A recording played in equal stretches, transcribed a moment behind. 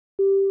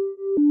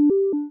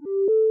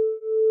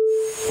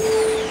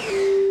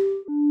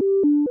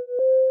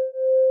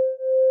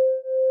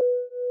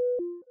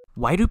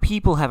Why do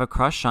people have a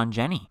crush on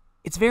Jenny?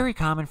 It's very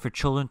common for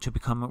children to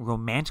become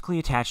romantically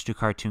attached to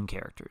cartoon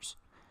characters.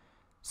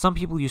 Some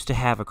people used to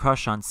have a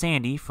crush on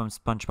Sandy from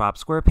SpongeBob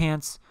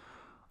SquarePants.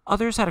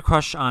 Others had a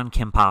crush on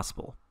Kim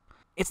Possible.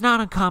 It's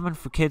not uncommon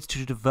for kids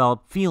to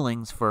develop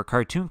feelings for a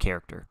cartoon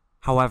character.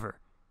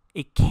 However,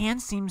 it can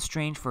seem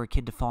strange for a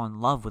kid to fall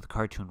in love with a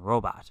cartoon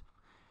robot.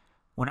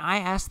 When I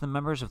asked the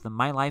members of the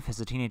My Life as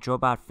a Teenage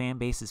Robot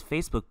Fanbase's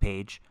Facebook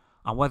page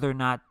on whether or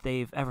not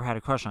they've ever had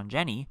a crush on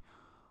Jenny,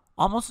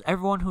 almost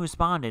everyone who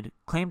responded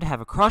claimed to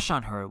have a crush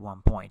on her at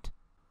one point.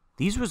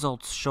 These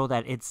results show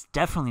that it's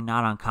definitely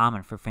not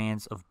uncommon for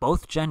fans of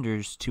both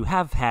genders to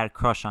have had a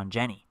crush on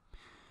Jenny.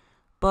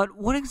 But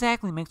what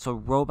exactly makes a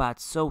robot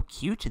so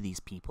cute to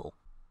these people?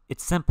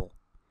 It's simple.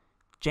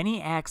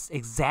 Jenny acts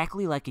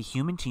exactly like a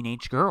human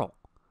teenage girl.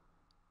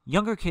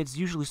 Younger kids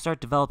usually start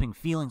developing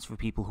feelings for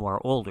people who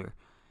are older,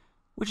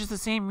 which is the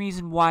same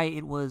reason why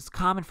it was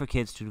common for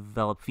kids to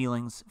develop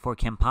feelings for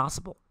Kim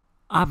Possible.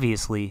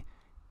 Obviously,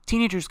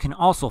 teenagers can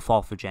also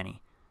fall for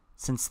Jenny,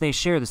 since they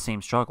share the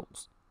same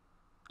struggles.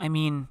 I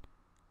mean,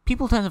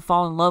 people tend to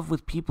fall in love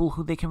with people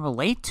who they can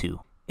relate to.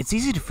 It's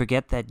easy to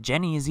forget that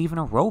Jenny is even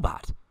a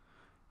robot.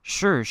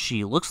 Sure,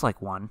 she looks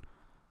like one,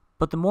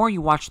 but the more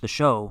you watch the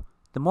show,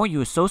 the more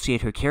you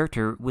associate her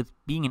character with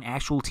being an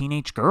actual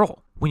teenage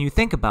girl. When you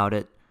think about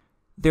it,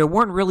 there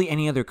weren't really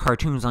any other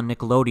cartoons on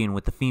Nickelodeon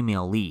with the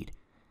female lead,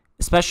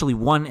 especially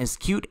one as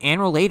cute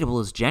and relatable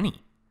as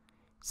Jenny.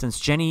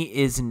 Since Jenny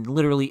is in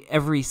literally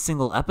every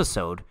single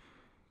episode,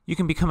 you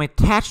can become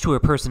attached to her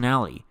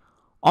personality,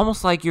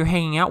 almost like you're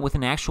hanging out with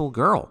an actual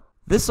girl.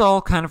 This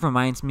all kind of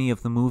reminds me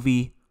of the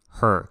movie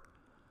Her,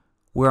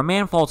 where a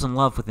man falls in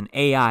love with an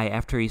AI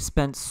after he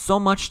spent so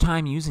much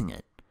time using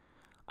it.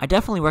 I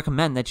definitely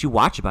recommend that you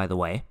watch it, by the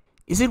way.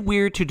 Is it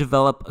weird to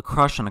develop a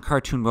crush on a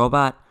cartoon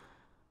robot?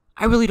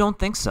 I really don't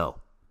think so.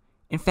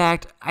 In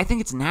fact, I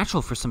think it's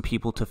natural for some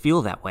people to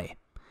feel that way.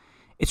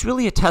 It's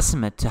really a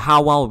testament to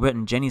how well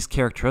written Jenny's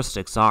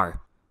characteristics are.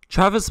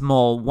 Travis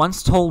Mull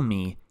once told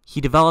me he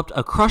developed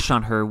a crush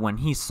on her when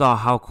he saw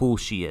how cool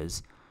she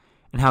is,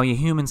 and how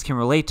humans can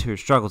relate to her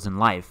struggles in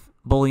life,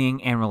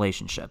 bullying, and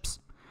relationships.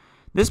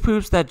 This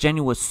proves that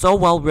Jenny was so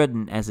well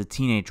written as a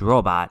teenage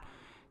robot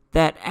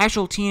that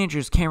actual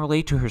teenagers can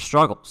relate to her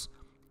struggles,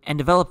 and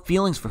develop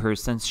feelings for her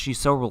since she's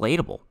so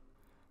relatable.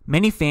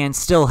 Many fans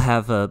still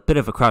have a bit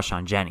of a crush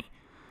on Jenny.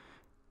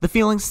 The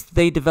feelings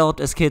they developed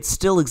as kids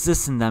still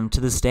exist in them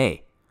to this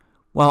day.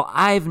 While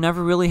I've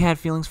never really had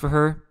feelings for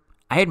her,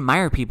 I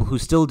admire people who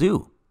still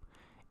do.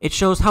 It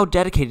shows how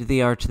dedicated they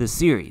are to this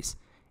series,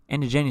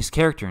 and to Jenny's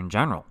character in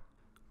general.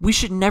 We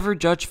should never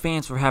judge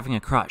fans for having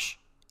a crush.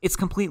 It's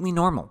completely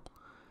normal.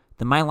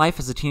 The My Life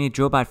as a Teenage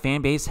Robot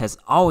fanbase has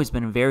always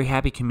been a very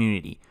happy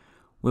community,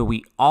 where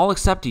we all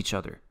accept each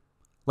other.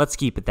 Let's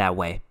keep it that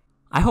way.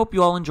 I hope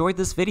you all enjoyed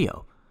this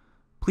video.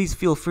 Please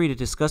feel free to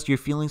discuss your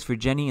feelings for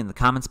Jenny in the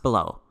comments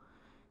below.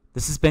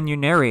 This has been your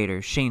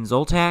narrator, Shane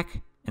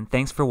Zoltak, and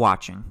thanks for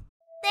watching.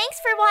 Thanks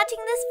for watching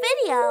this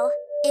video.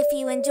 If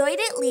you enjoyed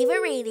it, leave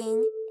a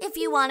rating. If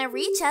you want to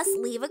reach us,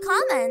 leave a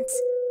comment.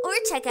 Or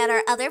check out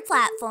our other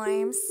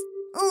platforms.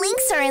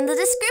 Links are in the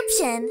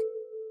description.